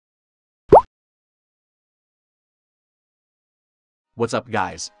What's up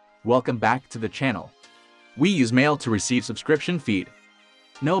guys? Welcome back to the channel. We use mail to receive subscription feed.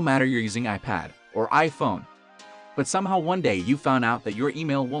 No matter you're using iPad or iPhone. But somehow one day you found out that your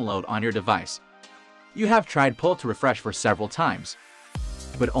email won't load on your device. You have tried pull to refresh for several times,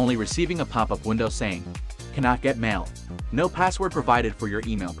 but only receiving a pop-up window saying, "Cannot get mail, no password provided for your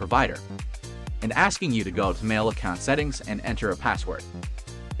email provider," and asking you to go to mail account settings and enter a password.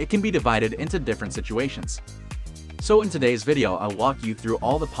 It can be divided into different situations. So in today's video, I'll walk you through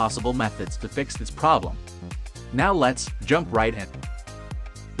all the possible methods to fix this problem. Now let's jump right in.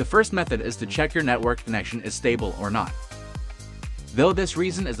 The first method is to check your network connection is stable or not. Though this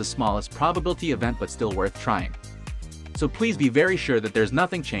reason is the smallest probability event but still worth trying. So please be very sure that there's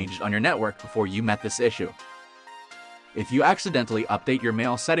nothing changed on your network before you met this issue. If you accidentally update your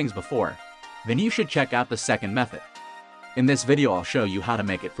mail settings before, then you should check out the second method. In this video I'll show you how to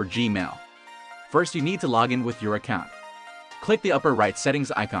make it for Gmail. First you need to log in with your account. Click the upper right settings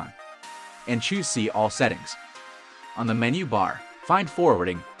icon and choose See All Settings. On the menu bar, find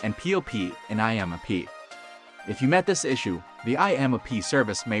Forwarding and POP and IMAP. If you met this issue, the IMAP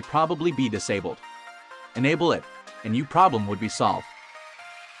service may probably be disabled. Enable it, and your problem would be solved.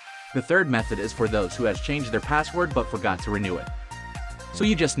 The third method is for those who has changed their password but forgot to renew it. So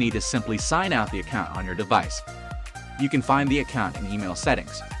you just need to simply sign out the account on your device. You can find the account in email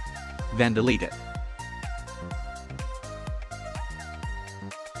settings, then delete it.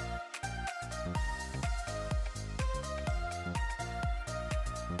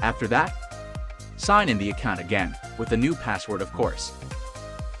 After that, sign in the account again with a new password, of course.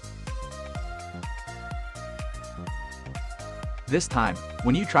 This time,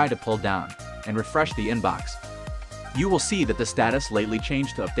 when you try to pull down and refresh the inbox, you will see that the status lately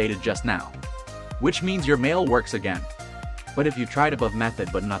changed to updated just now, which means your mail works again. But if you tried above method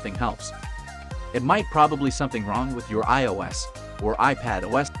but nothing helps, it might probably something wrong with your iOS or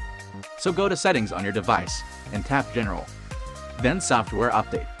iPadOS. So go to Settings on your device and tap General, then Software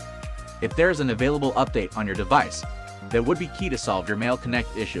Update. If there is an available update on your device, that would be key to solve your Mail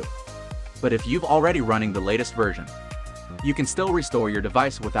Connect issue. But if you've already running the latest version, you can still restore your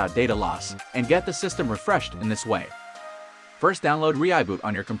device without data loss and get the system refreshed in this way. First, download ReiBoot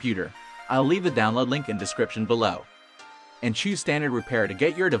on your computer. I'll leave the download link in description below. And choose Standard Repair to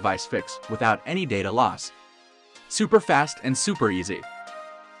get your device fixed without any data loss. Super fast and super easy.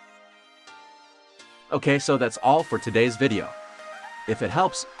 Okay, so that's all for today's video. If it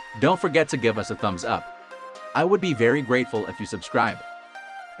helps, don't forget to give us a thumbs up. I would be very grateful if you subscribe.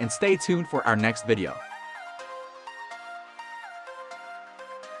 And stay tuned for our next video.